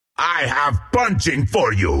I have punching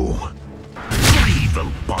for you.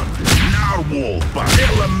 Evil punch, narwhal punch,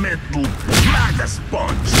 elemental punch, magus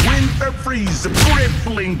punch, winter freeze,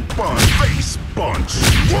 crippling punch, face punch,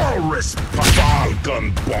 walrus punch,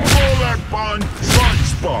 falcon punch, polar punch,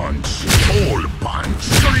 punch, hole punch,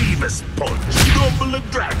 grievous punch, double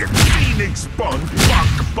dragon, phoenix punch,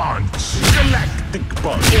 buck punch, galactic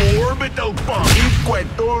punch, orbital punch,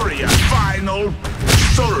 equatorial, final,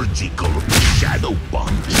 surgical, shadow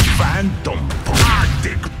punch, phantom punch,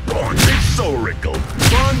 arctic punch, historical,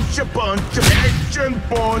 punch, action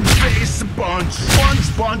punch, face punch,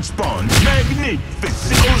 punch,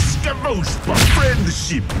 magnificent, Oskavosh punch,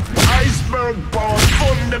 friendship, iceberg punch,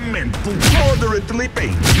 fundamental, moderately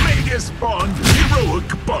pain, megas punch, heroic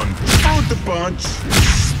punch, fruit punch,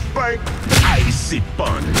 spike, icy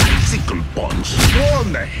punch, icicle punch,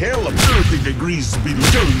 one the hell of 30 degrees below,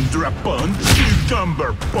 tundra punch,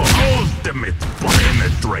 cucumber punch, ultimate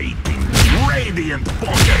penetrating, radiant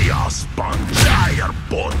punch, chaos punch, dire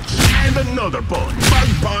punch, and another punch, bug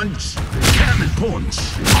punch, cannon punch,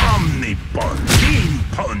 omni punch, team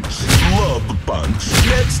punch, love punch,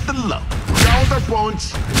 that's the love, counter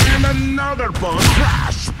punch, and another punch,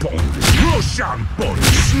 crash punch, Roshan punch,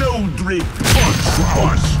 snowdrift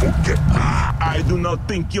punch. I do not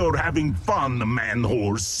think you're having fun, man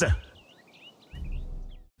horse.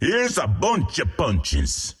 Here's a bunch of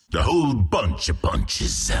punches, the whole bunch of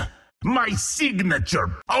punches. My signature,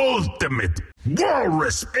 ultimate,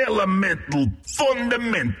 walrus, elemental,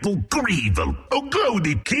 fundamental, grieval,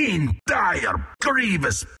 oglody, keen, dire,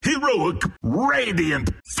 grievous, heroic, radiant,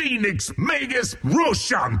 phoenix, magus,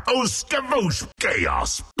 roshan, oskavosh,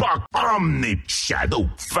 chaos, buck, omni, shadow,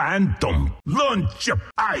 phantom, lunch,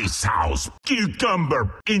 ice house,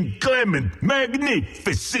 cucumber, inclement,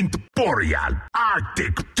 magnificent, boreal,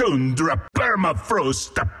 arctic, tundra,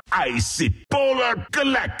 permafrost, icy, polar,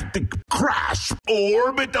 galactic, crash,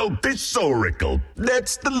 orbital, historical.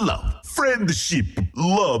 That's the love. Friendship,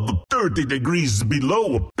 love, 30 degrees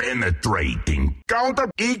below, penetrating.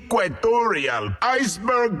 Counter, equatorial,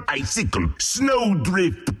 iceberg, icicle,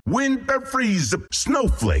 snowdrift, winter freeze,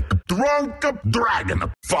 snowflake, drunk,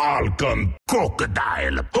 dragon, falcon,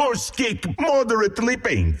 crocodile, horse kick, moderately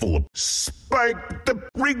painful, spiked,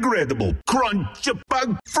 regrettable, crunch,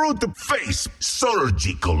 bug, fruit, face,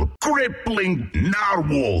 surgical, crippling,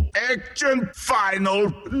 narwhal, action, final,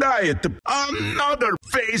 diet, another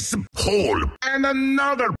face, hole, and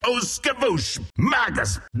another oskavosh,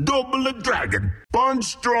 magus, double dragon,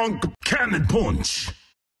 punch drunk, cannon punch.